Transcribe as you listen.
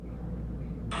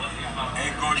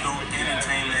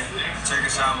Entertainment. Check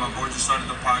us out. My boy just started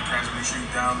the podcast. Make sure you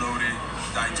download it,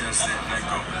 digest it, let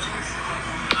go.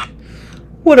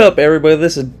 What up, everybody?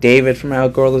 This is David from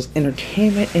Gored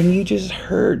Entertainment, and you just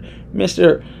heard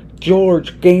Mr.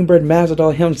 George Gamebred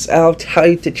Masvidal himself tell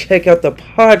you to check out the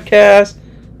podcast.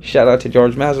 Shout out to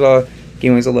George Masvidal,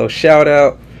 giving us a little shout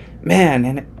out, man.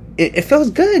 And it feels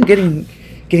good getting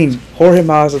Jorge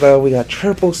Masvidal. We got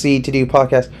Triple C to do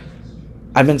podcast.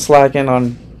 I've been slacking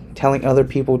on telling other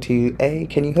people to, hey,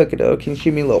 can you hook it up? Can you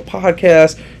shoot me a little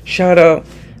podcast? Shout out.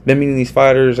 Been meeting these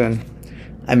fighters, and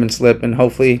I've been slipping.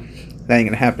 Hopefully, that ain't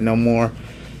gonna happen no more.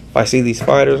 If I see these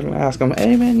fighters, I'm gonna ask them,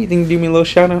 hey man, you think you do me a little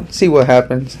shout out? See what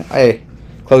happens. Hey,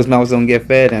 closed mouths don't get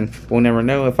fed, and we'll never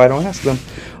know if I don't ask them.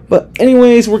 But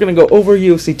anyways, we're gonna go over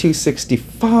UFC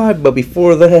 265. But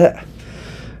before that,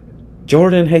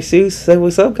 Jordan, Jesus, say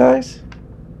what's up, guys.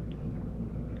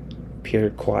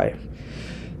 Pure quiet.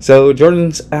 So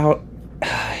Jordan's out.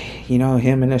 You know,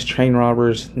 him and his train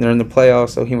robbers, they're in the playoffs,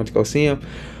 so he went to go see him.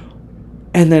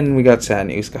 And then we got sad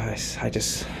news, guys.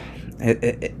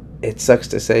 It sucks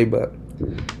to say, but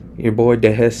your boy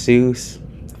Dejesus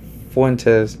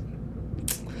Fuentes,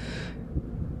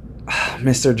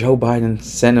 Mr. Joe Biden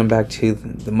sent him back to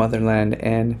the motherland,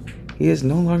 and he is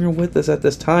no longer with us at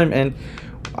this time. And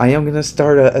I am going to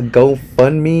start a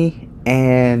GoFundMe,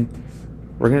 and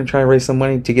we're going to try to raise some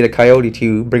money to get a coyote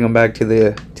to bring him back to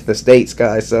the States,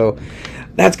 guys. So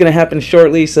that's going to happen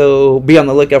shortly, so be on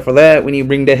the lookout for that when you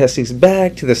bring Dejesus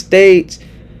back to the States.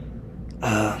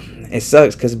 It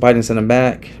sucks because Biden sent him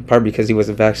back, probably because he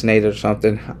wasn't vaccinated or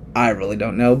something. I really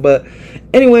don't know. But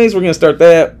anyways, we're going to start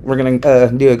that. We're going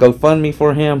to do a GoFundMe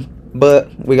for him. But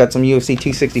we got some UFC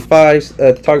 265s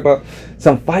to talk about.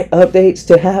 Some fight updates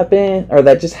to happen, or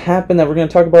that just happened that we're going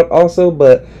to talk about also.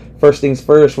 But first things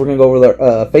first, we're going to go over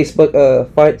the Facebook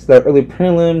fights, the early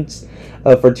prelims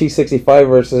for 265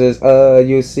 versus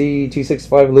UFC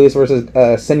 265, Lewis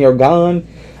versus Senor Gane.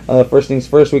 First things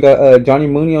first, we got Johnny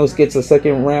Munoz gets a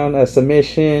second round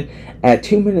submission at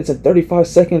 2 minutes and 35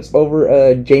 seconds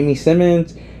over Jamie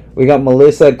Simmons. We got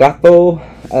Melissa Gatto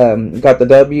got the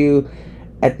W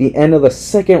at the end of the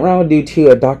second round due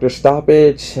to a doctor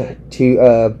stoppage to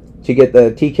get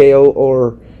the TKO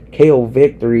or KO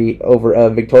victory over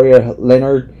Victoria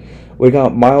Leonard. We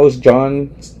got Miles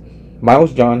John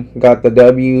got the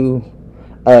W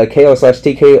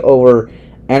KO/TKO over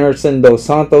Anderson Dos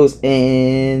Santos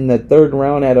in the third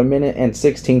round at 1 minute and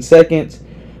 16 seconds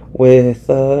with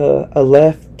a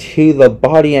left to the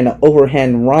body and an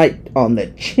overhand right on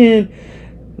the chin.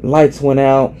 Lights went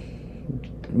out.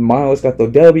 Miles got the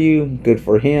W. Good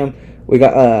for him. We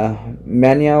got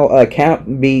Manuel Camp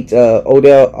beat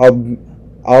Odell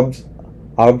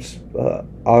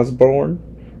Osborne.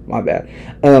 My bad.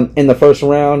 In the first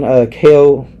round,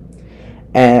 KO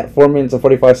at 4 minutes and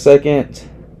 45 seconds.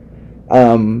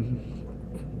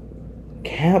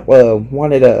 Camp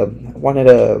wanted a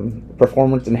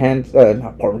performance enhance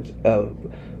not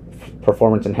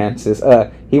performance enhances.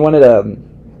 He wanted a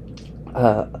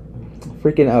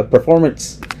freaking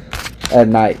performance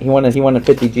night. He wanted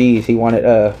 50 G's. He wanted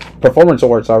a performance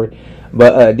award. Sorry,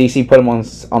 but DC put him on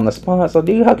the spot. So,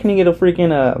 dude, how can you get a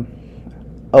freaking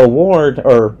award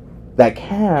or that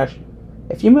cash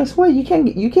if you miss weight? You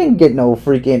can't get no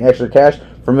freaking extra cash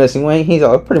for missing weight. He's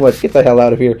all pretty much, get the hell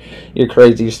out of here. You're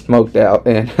crazy. You're smoked out.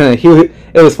 And it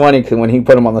was funny because when he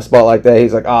put him on the spot like that,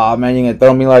 he's like, oh man, you gonna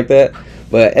throw me like that?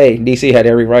 But hey, DC had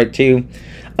every right to.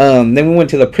 Then we went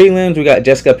to the prelims. We got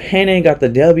Jessica Penne got the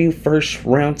W, first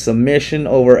round submission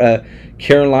over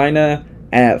Carolina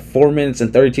at 4 minutes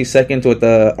and 32 seconds with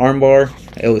the armbar.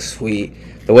 It was sweet.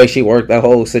 The way she worked that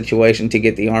whole situation to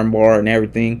get the armbar and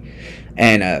everything.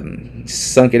 And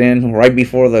sunk it in right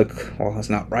before it's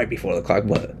not right before the clock,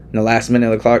 but in the last minute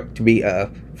of the clock to be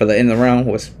for the end of the round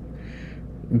was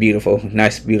beautiful.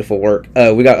 Nice, beautiful work.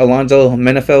 We got Alonzo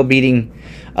Menifel beating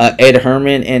Ed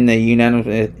Herman in the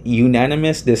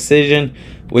unanimous decision.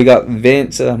 We got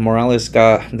Vince Morales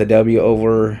got the W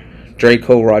over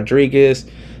Draco Rodriguez,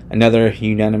 another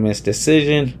unanimous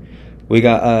decision. We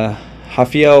got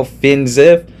Rafael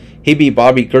Finzif. He beat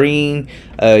Bobby Green,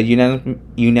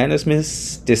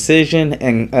 unanimous decision,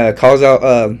 and calls out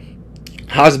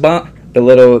Hasbot, the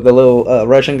little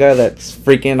Russian guy that's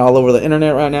freaking all over the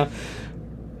internet right now.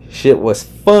 Shit was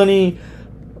funny,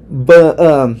 but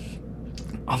on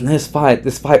this fight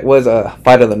was a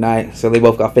fight of the night, so they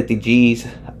both got 50 G's.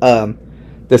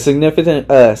 The significant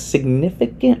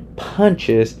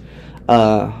punches,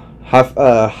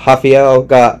 Rafael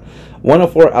got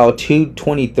 104 out of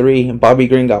 223. Bobby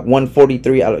Green got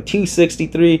 143 out of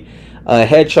 263.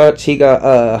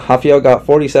 Headshots, Rafael got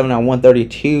 47 out of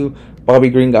 132. Bobby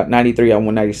Green got 93 on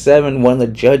 197. One of the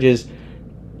judges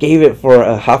gave it for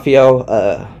Rafael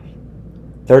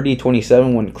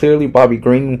 30-27 when clearly Bobby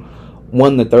Green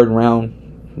won the third round.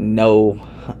 No,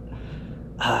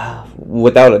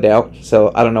 without a doubt.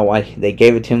 So I don't know why they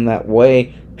gave it to him that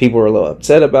way. People were a little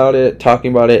upset about it,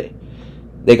 talking about it.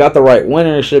 They got the right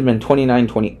winner. It should have been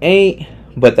 29-28,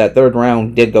 but that third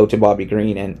round did go to Bobby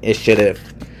Green, and they should have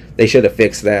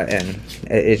fixed that. And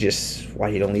it's just why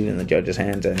you don't leave it in the judges'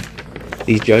 hands. And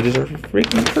these judges are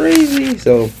freaking crazy.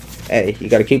 So hey, you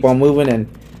got to keep on moving and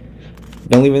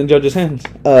don't leave it in the judges' hands.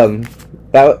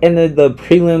 That ended the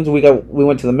prelims. We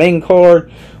went to the main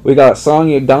card. We got Song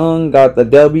Yadong got the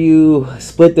W,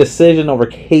 split decision over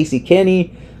Casey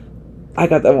Kenny. I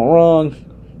got that one wrong.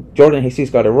 Jordan Jesus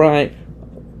got it right.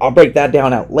 I'll break that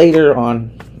down out later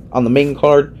on the main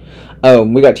card.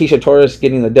 We got Tisha Torres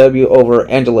getting the W over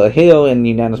Angela Hill in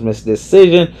unanimous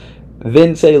decision.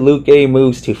 Vince Luque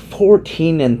moves to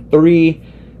 14-3.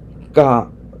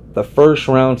 Got the first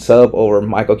round sub over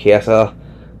Michael Chiesa.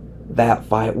 That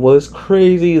fight was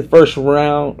crazy. The first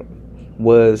round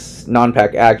was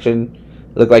non-pack action.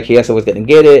 Looked like Chiesa was going to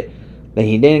get it. Then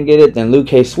he didn't get it. Then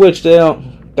Luque switched out.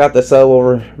 Got the sub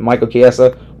over Michael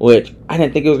Chiesa, which I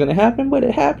didn't think it was going to happen, but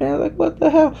it happened. I was like, what the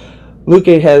hell?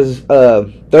 Luque has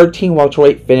 13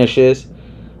 welterweight finishes.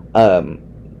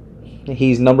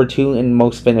 He's number 2 in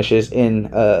most finishes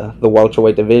in the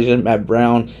welterweight division. Matt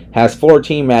Brown has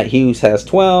 14. Matt Hughes has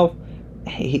 12.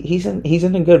 He's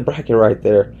in a good bracket right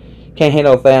there. Can't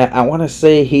handle that. I want to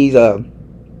say he's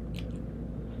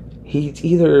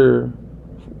either,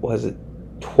 was it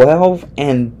 12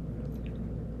 and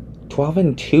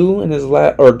 2 in his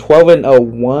last, or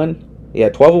 12-1. Yeah,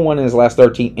 12-1 in his last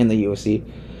 13 in the UFC.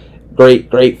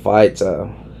 Great fights.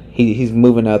 He's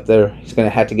moving up there. He's gonna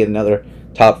have to get another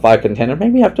top 5 contender.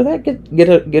 Maybe after that, get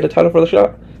a title for the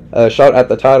shot. Shot at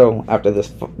the title after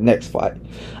this next fight.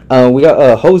 We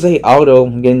got Jose Aldo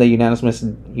getting the unanimous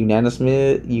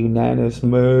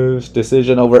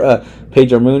decision over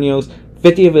Pedro Munoz.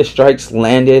 50 of his strikes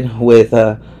landed with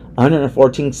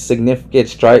 114 significant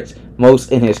strikes,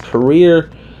 most in his career.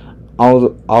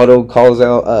 Aldo calls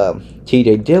out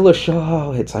TJ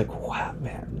Dillashaw. It's like, wow,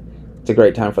 man. It's a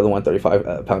great time for the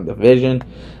 135 pound division.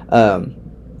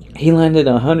 He landed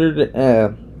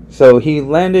 100. So he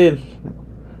landed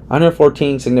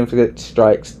 114 significant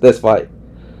strikes this fight.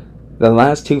 The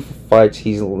last 2 fights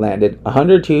he's landed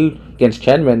 102 against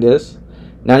Chad Mendes,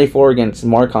 94 against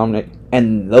Mark Hominick,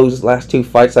 and those last 2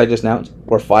 fights I just announced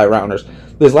were 5-rounders.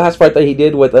 This last fight that he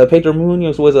did with Pedro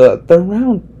Munoz was a 3rd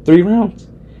round, 3 rounds.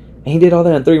 And he did all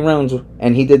that in 3 rounds,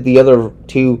 and he did the other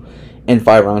 2 in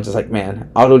 5 rounds. It's like,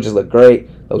 man, Aldo just looked great.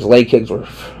 Those leg kicks were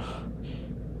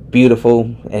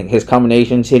beautiful, and his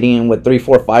combinations, hitting him with 3,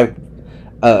 4, 5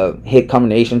 hit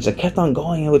combinations, and kept on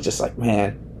going. It was just like,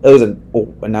 man, it was a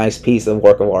nice piece of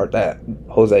work of art that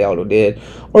Jose Aldo did,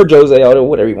 or Jose Aldo,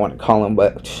 whatever you want to call him,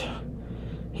 but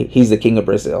he's the king of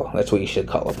Brazil. That's what you should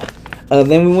call him.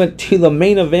 Then we went to the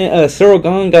main event. Ciryl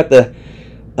Gane got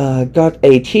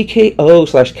a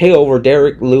TKO/KO over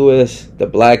Derek Lewis, the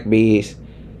Black Beast.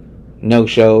 No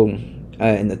show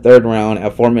in the 3rd round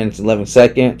at 4 minutes 11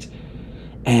 seconds.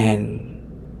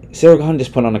 And Ciryl Gane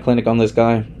just put on a clinic on this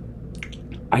guy.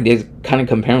 I did kind of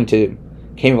compare him to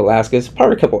Cain Velasquez.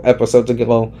 Probably a couple episodes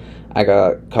ago, I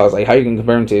got calls like, how you can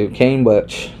compare him to Cain?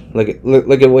 But look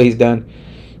at what he's done.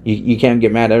 You can't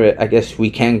get mad at it. I guess we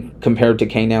can compare it to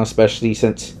Cain now, especially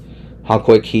since how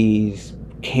quick he's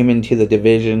came into the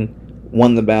division,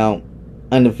 won the bout,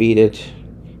 undefeated.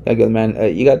 Gotta go,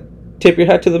 man. You got to tip your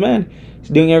hat to the man. He's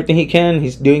doing everything he can.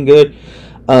 He's doing good.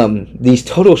 These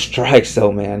total strikes,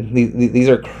 though, man. These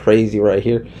are crazy right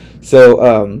here.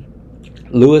 So,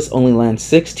 Lewis only lands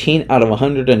 16 out of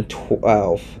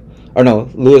 112. Or no,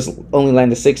 Lewis only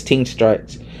landed 16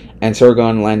 strikes, and Ciryl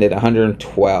Gane landed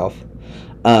 112.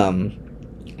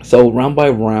 So round by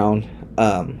round,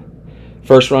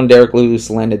 first round Derek Lewis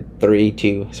landed 3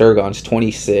 to Ciryl Gane's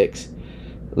 26.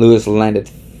 Lewis landed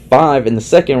 5 in the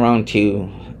second round to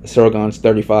Ciryl Gane's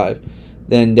 35.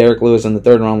 Then Derek Lewis in the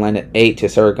 3rd round landed 8 to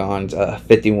Ciryl Gane's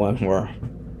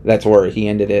 51. That's where he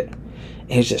ended it.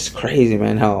 It's just crazy,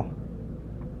 man, how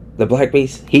the Black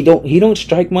Beast, he don't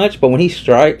strike much, but when he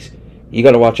strikes, you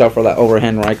got to watch out for that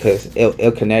overhand right, because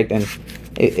it'll connect and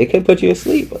it could put you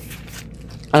asleep.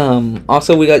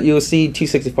 Also, we got UFC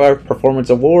 265 Performance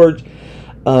Awards.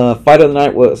 Fight of the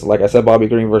night was, like I said, Bobby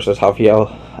Green versus Rafael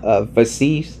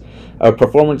Vasis.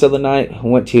 Performance of the night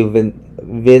went to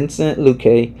Vincent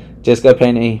Luque, Jessica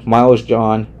Penne, Miles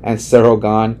John, and Ciryl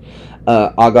Gane.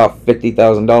 All got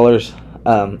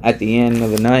 $50,000 at the end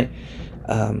of the night.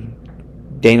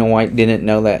 Dana White didn't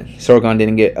know that Cyril Gane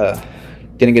didn't get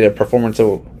a performance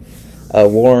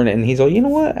award, and he's like, you know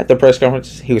what? At the press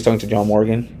conference, he was talking to John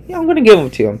Morgan. Yeah, I'm going to give him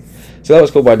to him. So that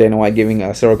was cool by Dana White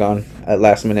giving Cyril Gane at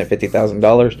last minute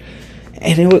 $50,000,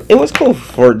 and it was cool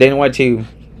for Dana White to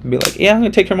be like, yeah, I'm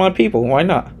going to take care of my people. Why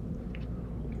not?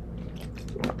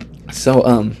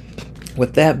 So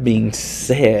with that being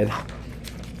said,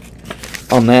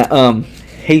 on that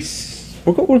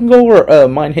we're gonna go over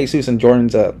mine, Jesus, and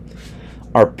Jordan's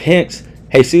our picks.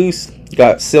 Jesus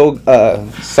got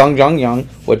Sung Jong Young,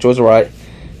 which was right.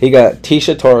 He got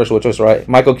Tisha Torres, which was right.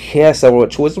 Michael Chiesa,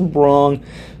 which was wrong.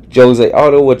 Jose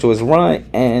Aldo, which was right,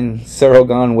 and Cyril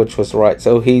Gane, which was right.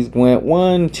 So he went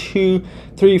 1, 2,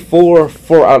 3, 4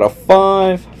 out of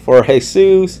 5 for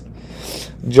Jesus.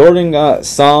 Jordan got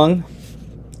Song,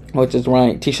 which is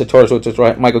right. Tisha Torres, which was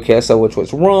right. Michael Chiesa, which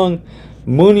was wrong.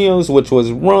 Munoz, which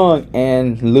was wrong,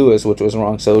 and Lewis, which was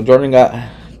wrong. So Jordan got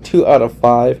 2 out of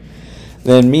 5.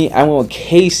 Then me, I went with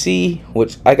Casey,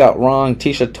 which I got wrong.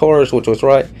 Tisha Torres, which was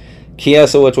right.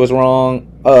 Chiesa, which was wrong.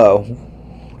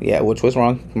 Which was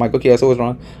wrong. Michael Chiesa was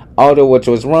wrong. Aldo, which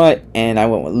was right. And I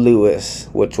went with Lewis,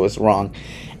 which was wrong.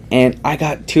 And I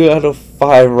got 2 out of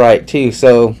 5 right, too.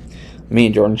 So me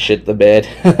and Jordan shit the bed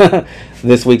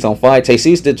this week's on fights.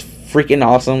 Jesus did freaking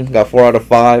awesome. Got 4 out of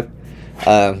 5.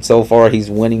 So far, he's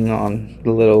winning on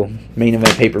the little main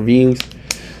event pay-per-views.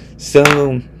 So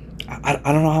I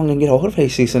don't know how I'm going to get a hold of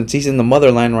Jesus since he's in the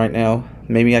motherland right now.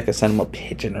 Maybe I could send him a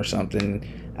pigeon or something,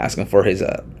 ask him for his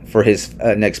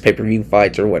next pay-per-view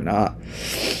fights or whatnot.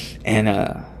 And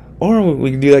or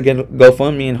we could do like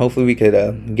GoFundMe, and hopefully we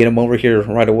could get him over here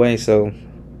right away so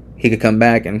he could come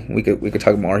back and we could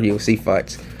talk more UFC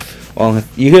fights. Well,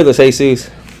 if you hear this, Jesus,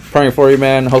 praying for you,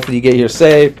 man. Hopefully you get here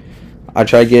safe. I'll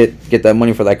try to get that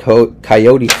money for that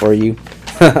coyote for you.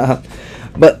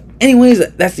 But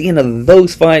anyways, that's the end of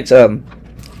those fights.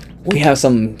 We have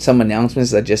some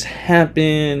announcements that just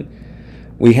happened.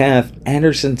 We have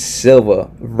Anderson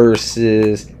Silva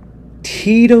versus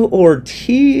Tito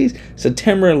Ortiz,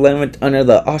 September 11th, under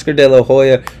the Oscar De La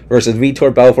Hoya versus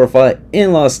Vitor Belfort fight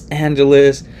in Los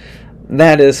Angeles.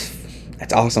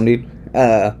 That's awesome, dude.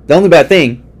 The only bad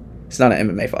thing, it's not an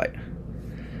MMA fight.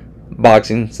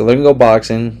 Boxing, so they're gonna go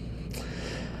boxing.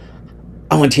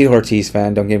 I'm a Tito Ortiz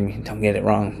fan. Don't get it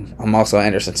wrong. I'm also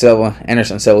Anderson Silva.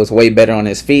 Anderson Silva is way better on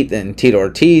his feet than Tito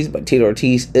Ortiz, but Tito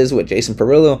Ortiz is with Jason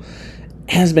Perillo.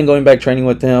 Has been going back training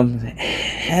with him.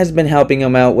 Has been helping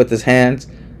him out with his hands.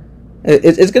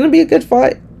 It's gonna be a good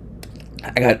fight.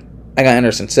 I got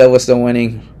Anderson Silva still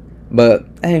winning, but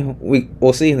hey,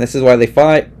 we'll see. This is why they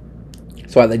fight.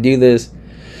 That's why they do this.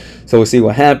 So we'll see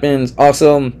what happens.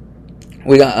 Also,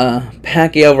 we got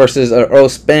Pacquiao versus Earl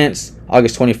Spence,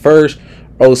 August 21st.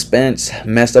 Earl Spence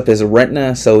messed up his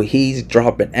retina, so he's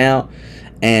dropping out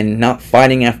and not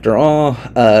fighting after all.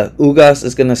 Ugas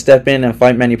is going to step in and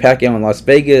fight Manny Pacquiao in Las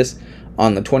Vegas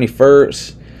on the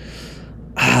 21st.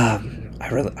 I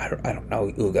don't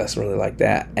know Ugas really like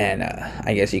that, and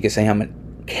I guess you could say I'm a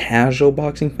casual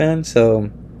boxing fan, so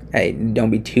hey, don't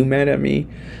be too mad at me,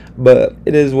 but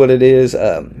it is what it is.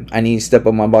 I need to step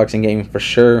up my boxing game for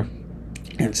sure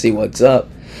and see what's up.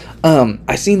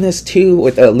 I seen this too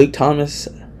with Luke Thomas.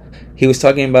 He was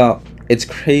talking about it's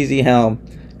crazy how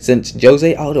since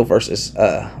Jose Aldo versus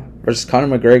Conor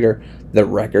McGregor, the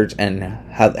records and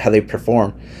how they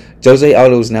perform. Jose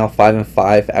Aldo is now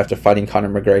 5-5 after fighting Conor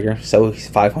McGregor, so he's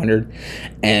 500,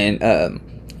 and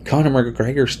Conor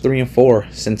McGregor's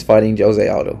 3-4 since fighting Jose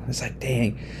Aldo. It's like,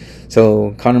 dang.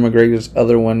 So Conor McGregor's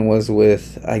other one was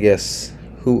with, I guess,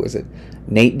 who was it?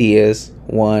 Nate Diaz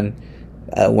won.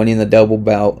 Winning the double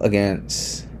bout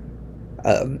against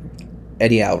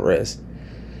Eddie Alvarez,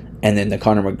 and then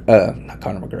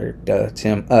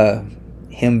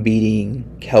him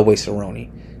beating Cowboy Cerrone.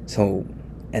 So,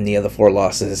 and the other 4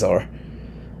 losses are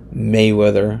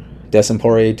Mayweather, Dustin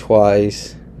Poirier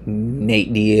twice,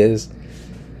 Nate Diaz.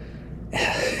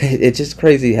 It's just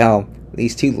crazy how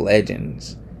these two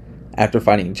legends, after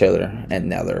fighting each other, and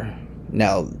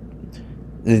now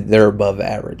they're above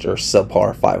average or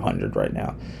subpar 500 right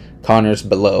now. Connor's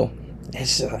below.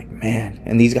 It's just like, man.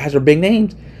 And these guys are big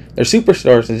names. They're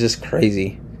superstars. It's just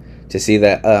crazy to see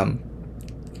that.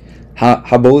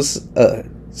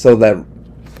 So that,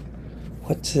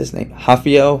 what's his name?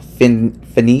 Rafael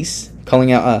Fenice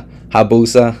calling out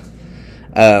Habusa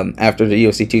after the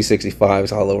UFC 265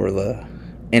 is all over the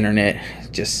internet.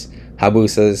 Just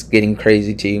Habusa is getting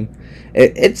crazy too.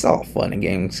 It's all fun and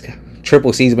games.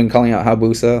 Triple C's been calling out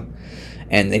Habusa,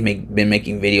 and they've been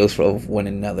making videos for one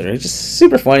another. It's just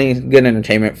super funny, good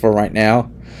entertainment for right now.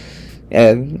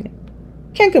 Can't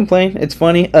complain. It's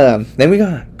funny. Then we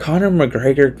got Conor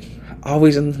McGregor.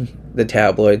 always in the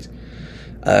tabloids,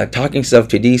 talking stuff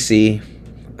to DC.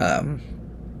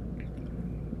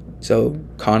 So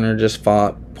Conor just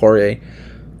fought Poirier.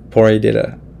 Poirier did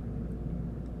a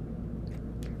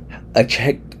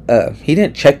check. He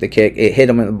didn't check the kick; it hit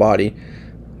him in the body.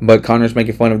 But Conor's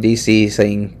making fun of DC,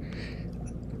 saying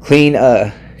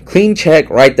clean check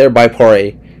right there by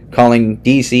Poirier, calling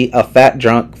DC a fat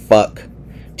drunk fuck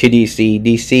to DC.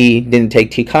 DC didn't take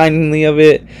too kindly of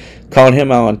it, called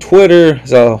him out on Twitter.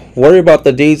 So worry about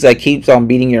the dudes that keeps on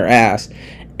beating your ass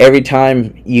every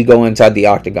time you go inside the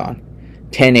octagon.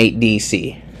 10-8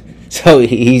 DC. So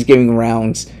he's giving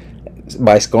rounds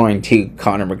by scoring to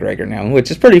Conor McGregor now,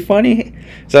 which is pretty funny.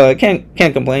 So I can't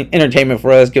complain. Entertainment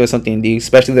for us. Give us something to do,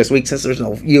 especially this week since there's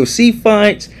no UFC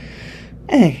fights.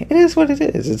 Hey, it is what it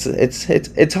is.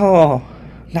 It's all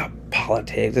not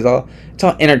politics. It's all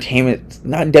entertainment. It's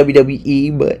not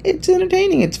WWE, but it's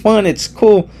entertaining. It's fun. It's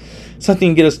cool.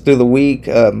 Something to get us through the week.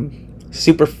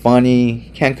 Super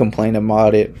funny. Can't complain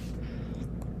about it.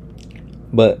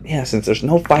 But yeah, since there's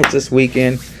no fights this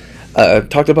weekend,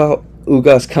 talked about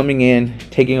Ugas coming in,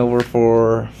 taking over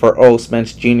for Earl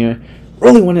Spence Jr.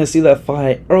 Really wanted to see that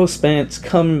fight. Earl Spence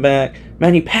coming back.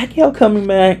 Manny Pacquiao coming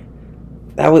back.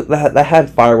 That had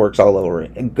fireworks all over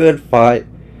it. A good fight.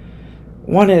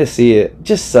 Wanted to see it.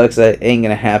 Just sucks that it ain't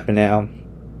gonna happen now.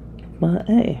 But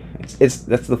hey, that's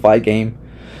the fight game.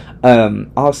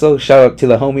 Also, shout out to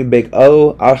the homie Big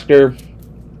O, Oscar.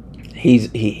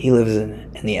 He lives in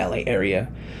the LA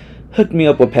area. Hooked me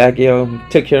up with Pacquiao,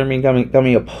 took care of me, got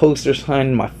me a poster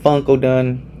signed, my Funko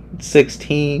done,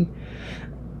 16.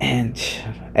 And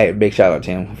hey, big shout out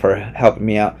to him for helping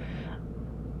me out.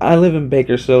 I live in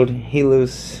Bakersfield. He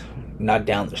lives not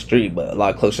down the street, but a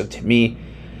lot closer to me.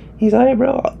 He's like, hey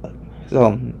bro,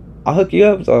 so I'll hook you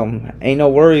up. So ain't no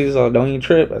worries. So don't even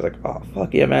trip. I was like, oh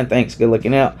fuck yeah, man. Thanks. Good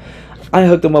looking out. I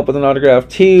hooked him up with an autograph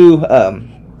too.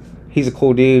 He's a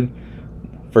cool dude.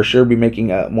 For sure, be making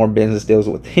more business deals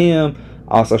with him.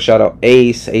 Also, shout out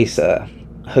Ace. Ace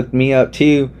hooked me up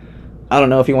too. I don't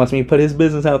know if he wants me to put his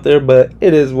business out there, but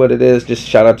it is what it is. Just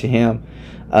shout out to him.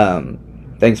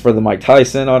 Thanks for the Mike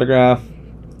Tyson autograph.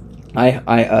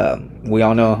 We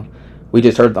all know. We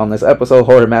just heard on this episode,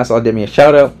 Jorge Masvidal did me a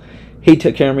shout out. He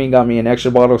took care of me, got me an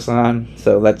extra bottle signed.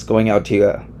 So that's going out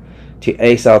to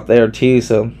Ace out there too.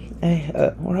 So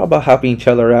hey, we're all about helping each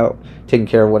other out, taking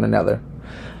care of one another.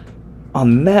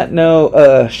 On that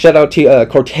note, shout out to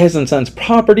Cortez & Sons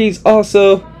Properties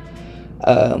also.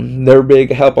 They're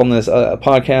big help on this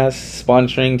podcast,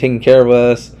 sponsoring, taking care of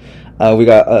us. We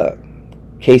got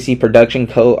KC Production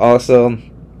Co. also.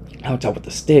 Helps out with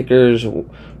the stickers.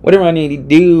 Whatever I need to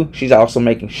do. She's also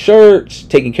making shirts,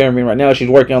 taking care of me right now. She's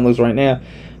working on those right now.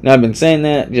 Now I've been saying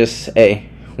that, just, hey,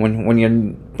 when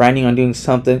you're planning on doing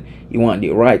something, you want to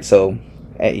do it right. So,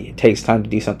 hey, it takes time to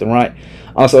do something right.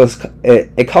 Also,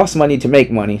 it costs money to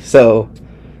make money, so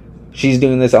she's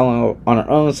doing this all on her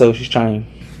own, so she's trying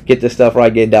to get this stuff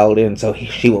right, get dialed in, so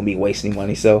she won't be wasting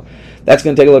money. So that's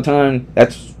going to take a little time.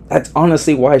 That's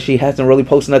honestly why she hasn't really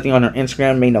posted nothing on her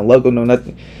Instagram, made no logo, no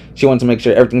nothing. She wants to make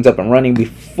sure everything's up and running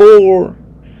before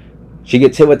she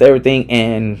gets hit with everything,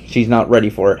 and she's not ready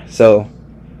for it. So,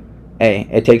 hey,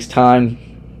 it takes time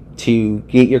to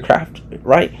get your craft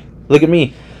right. Look at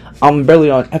me. I'm barely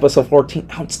on episode 14.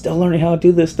 I'm still learning how to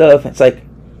do this stuff. It's like,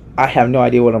 I have no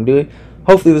idea what I'm doing.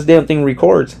 Hopefully this damn thing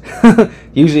records.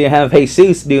 Usually I have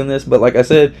Dejesus doing this, but like I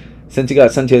said, since he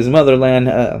got sent to his motherland,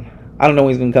 I don't know when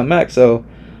he's going to come back, so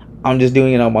I'm just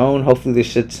doing it on my own. Hopefully this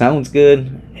shit sounds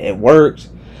good. It works.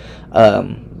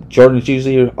 Jordan's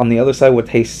usually on the other side with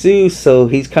Dejesus, so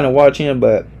he's kind of watching it,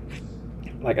 but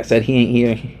like I said, he ain't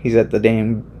here. He's at the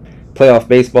damn playoff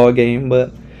baseball game,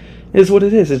 but it is what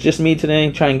it is. It's just me today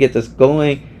trying to get this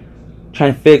going,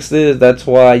 trying to fix this. That's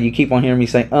why you keep on hearing me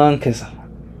say because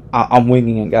I'm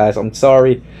winging it, guys. I'm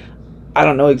sorry. I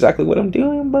don't know exactly what I'm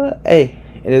doing, but hey,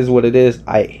 it is what it is.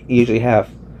 I usually have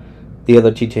the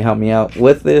other two to help me out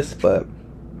with this, but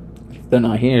if they're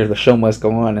not here, the show must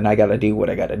go on, and I gotta do what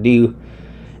I gotta do,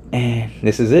 and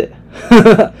this is it.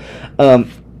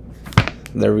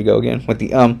 There we go again with the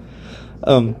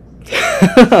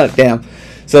damn.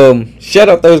 So shout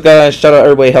out those guys. Shout out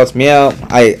everybody who helps me out.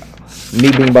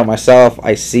 Me being by myself,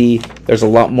 I see there's a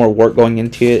lot more work going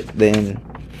into it than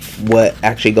what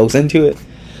actually goes into it.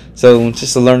 So it's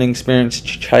just a learning experience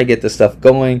to try to get this stuff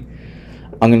going.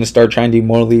 I'm going to start trying to do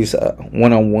more of these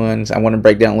one-on-ones. I want to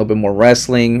break down a little bit more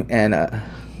wrestling and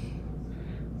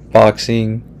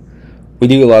boxing. We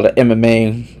do a lot of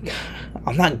MMA.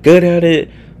 I'm not good at it,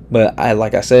 but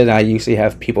like I said, I usually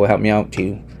have people help me out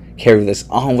to carry this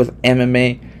on with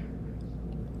MMA.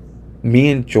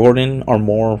 Me and Jordan are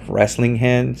more wrestling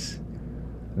heads.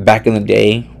 back in the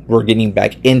day. We're getting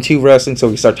back into wrestling, so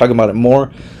we start talking about it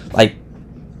more. Like,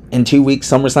 in 2 weeks,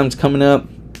 SummerSlam's coming up.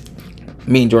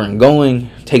 Me and Jordan going,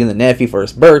 taking the nephew for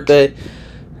his birthday.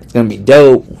 It's going to be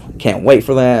dope. Can't wait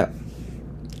for that.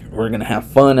 We're going to have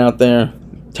fun out there.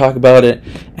 Talk about it.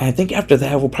 And I think after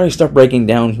that, we'll probably start breaking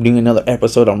down, doing another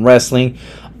episode on wrestling.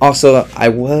 Also, I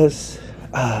was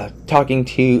talking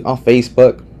to on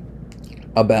Facebook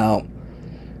about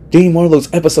doing more of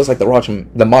those episodes like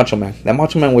the Macho Man. That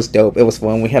Macho Man was dope. It was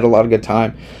fun. We had a lot of good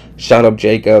time. Shout out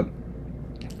Jacob,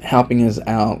 helping us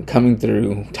out, coming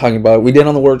through, talking about it. We did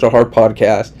on the Words Are Hard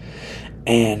podcast,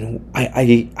 and I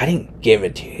didn't give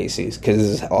it to Jesus because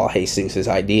this is all Jesus'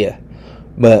 idea.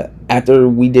 But after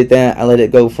we did that, I let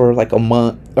it go for like a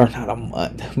month, or not a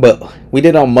month, but we did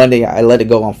it on Monday. I let it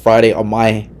go on Friday on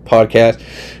my podcast,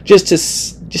 just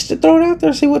to throw it out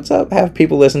there, see what's up, have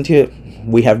people listen to it.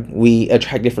 We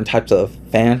attract different types of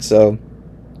fans, so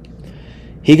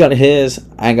he got his,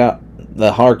 I got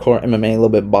the hardcore MMA, a little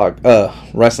bit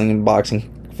wrestling and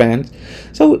boxing fans.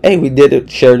 So hey, we did it,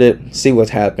 shared it, see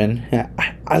what's happened.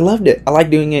 I loved it. I like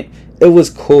doing it. It was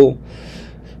cool.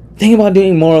 Thinking about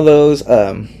doing more of those.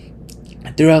 I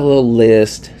threw out a little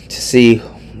list to see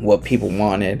what people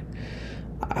wanted.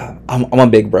 I'm a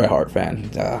big Bret Hart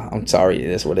fan. I'm sorry, it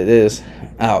is what it is.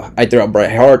 I threw out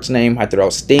Bret Hart's name. I threw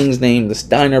out Sting's name, the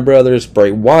Steiner brothers,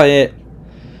 Bray Wyatt.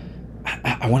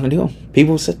 I want to do them.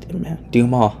 People said, man, do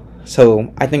them all.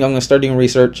 So I think I'm going to start doing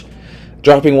research,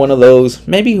 dropping one of those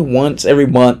maybe once every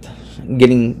month,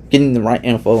 getting the right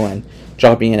info and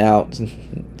dropping it out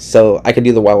so I could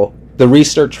do the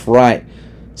research right.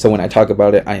 So when I talk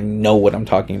about it, I know what I'm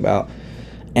talking about.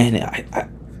 And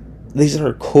these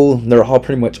are cool. They're all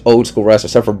pretty much old school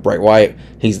wrestlers, except for Bray Wyatt.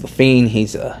 He's the Fiend.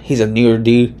 He's a newer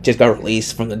dude. Just got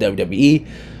released from the WWE.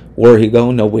 Where he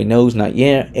go, nobody knows, not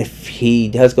yet. If he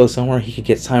does go somewhere, he could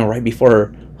get signed right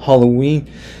before Halloween.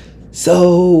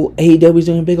 So AEW's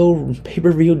doing a big old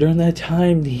pay-per-view during that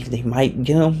time. They might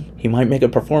get him. He might make a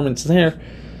performance there.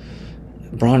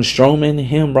 Braun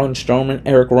Strowman,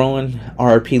 Eric Rowan,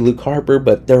 RIP Luke Harper,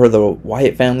 but there were the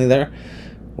Wyatt family there.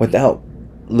 Without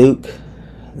Luke,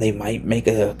 they might make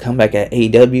a comeback at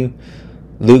AEW.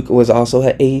 Luke was also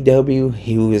at AEW.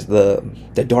 He was the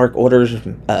Dark Order's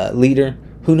leader.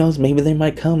 Who knows? Maybe they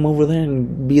might come over there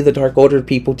and be the Dark Order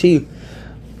people too.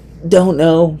 Don't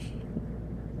know.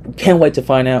 Can't wait to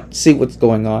find out. See what's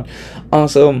going on.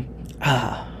 Also,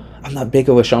 I'm not big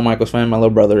of a Shawn Michaels fan. My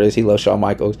little brother is. He loves Shawn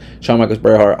Michaels. Shawn Michaels,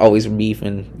 Bret Hart, always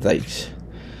beefing. Like,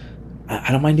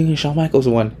 I don't mind doing Shawn Michaels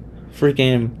one.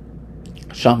 Freaking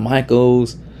Shawn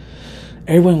Michaels.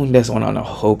 Everyone does one on a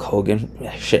Hulk Hogan.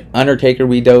 Shit, Undertaker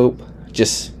be dope.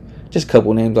 Just a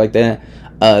couple names like that.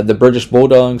 The British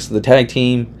Bulldogs, the tag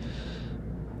team.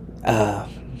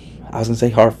 I was going to say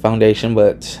Hart Foundation,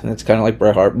 but it's kind of like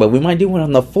Bret Hart. But we might do one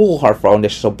on the full Hart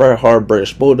Foundation. So Bret Hart,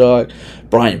 British Bulldog,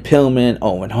 Brian Pillman,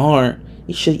 Owen Hart.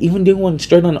 You should even do one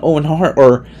straight on Owen Hart,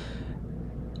 or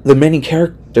the many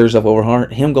characters of Owen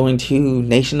Hart. Him going to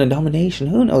Nation of Domination.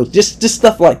 Who knows? Just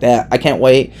stuff like that. I can't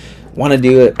wait. Want to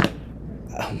do it.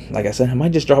 Like I said, I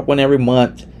might just drop one every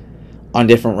month on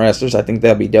different wrestlers. I think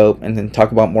that'd be dope. And then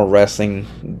talk about more wrestling,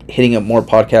 hitting up more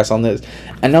podcasts on this.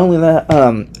 And not only that,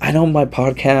 I know my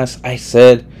podcast, I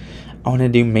said I want to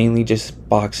do mainly just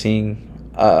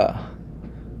boxing,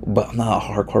 but I'm not a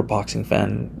hardcore boxing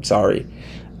fan, sorry.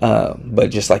 But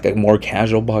just like a more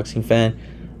casual boxing fan.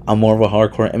 I'm more of a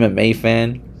hardcore MMA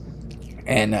fan.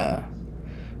 And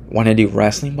want to do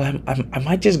wrestling, but I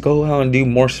might just go out and do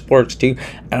more sports too.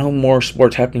 I know more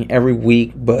sports happening every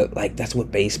week, but like that's what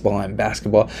baseball and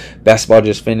basketball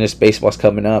just finished, baseball's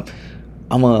coming up.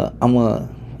 I'm a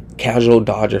casual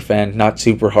Dodger fan, not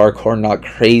super hardcore, not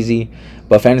crazy,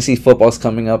 but fantasy football's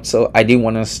coming up, so I do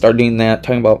want to start doing that,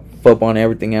 talking about football and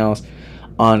everything else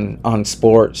on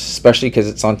sports, especially because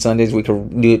it's on Sundays. We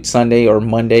could do it Sunday or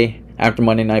Monday after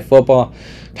Monday Night Football.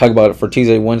 Talk about it for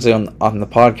Tuesday, Wednesday on the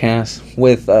podcast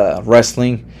with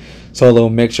wrestling. So a little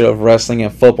mixture of wrestling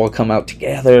and football come out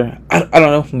together. I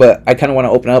don't know, but I kind of want to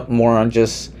open up more on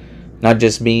just not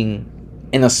just being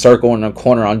in a circle in a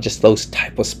corner on just those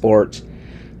type of sports.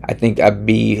 I think I'd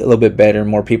be a little bit better.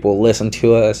 More people listen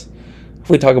to us if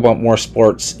we talk about more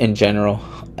sports in general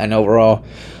and overall.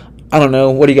 I don't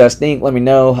know. What do you guys think? Let me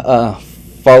know.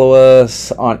 Follow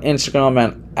us on Instagram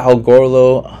at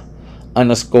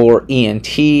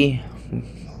 @algorlo_ENT.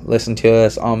 Listen to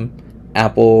us on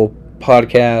Apple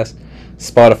Podcasts,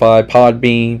 Spotify,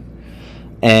 Podbean.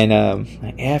 And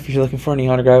yeah, if you're looking for any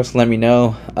autographs, let me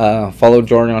know. Follow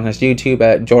Jordan on his YouTube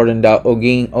at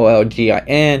jordan.ogin,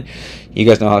 OLGIN. You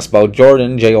guys know how to spell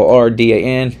Jordan,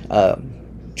 JORDAN.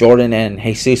 Jordan and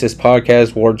Jesus'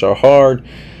 podcast, Words Are Hard.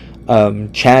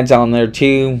 Chad's on there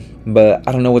too, but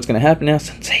I don't know what's gonna happen now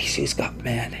since Jesus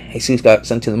got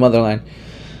sent to the motherland.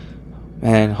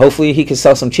 And hopefully he can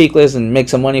sell some chiclets and make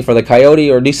some money for the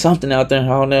coyote or do something out there. I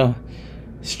don't know,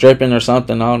 stripping or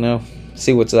something. I don't know.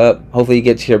 See what's up. Hopefully he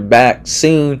gets here back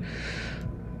soon.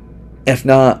 If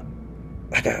not,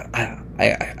 I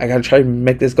gotta try to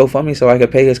make this GoFundMe so I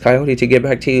could pay his coyote to get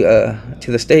back to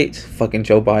the States. Fucking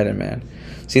Joe Biden, man.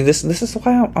 See, this is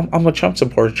why I'm a Trump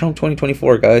supporter. Trump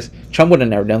 2024, guys. Trump would have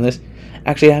never done this.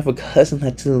 Actually, I have a cousin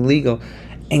that's illegal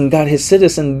and got his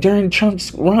citizen during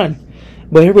Trump's run.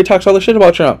 But everybody talks all the shit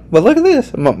about Trump. But look at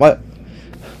this. One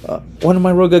of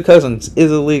my real good cousins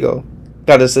is illegal.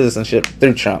 Got his citizenship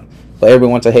through Trump. But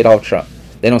everyone wants to hate all Trump.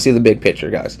 They don't see the big picture,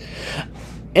 guys.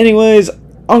 Anyways,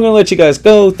 I'm going to let you guys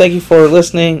go. Thank you for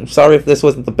listening. Sorry if this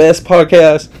wasn't the best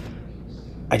podcast.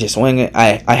 I just wing it.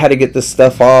 I had to get this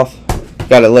stuff off.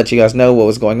 Gotta let you guys know what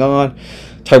was going on.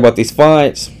 Talk about these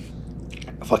fights.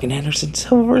 Fucking Anderson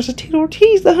Silva versus Tito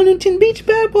Ortiz, the Huntington Beach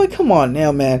bad boy. Come on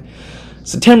now, man.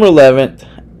 September 11th,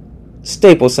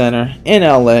 Staples Center in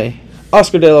LA.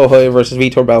 Oscar De La Hoya versus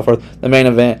Vitor Belfort, the main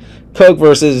event. Coke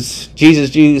versus Jesus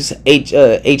Juice,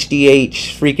 HDH,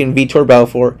 freaking Vitor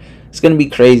Belfort. It's gonna be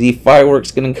crazy.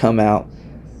 Fireworks gonna come out.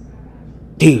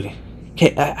 Dude,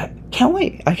 I can't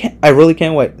wait. I really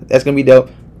can't wait. That's gonna be dope.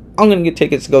 I'm going to get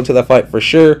tickets to go to that fight for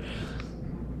sure.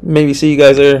 Maybe see you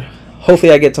guys there.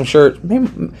 Hopefully I get some shirts. Maybe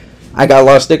I got a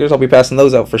lot of stickers. I'll be passing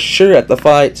those out for sure at the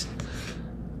fights.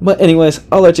 But anyways,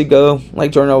 I'll let you go.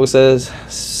 Like Jordan always says,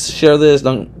 share this.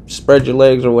 Don't spread your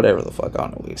legs or whatever the fuck. I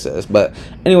don't know what he says. But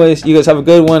anyways, you guys have a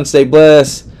good one. Stay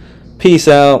blessed. Peace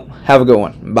out. Have a good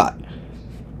one. Bye.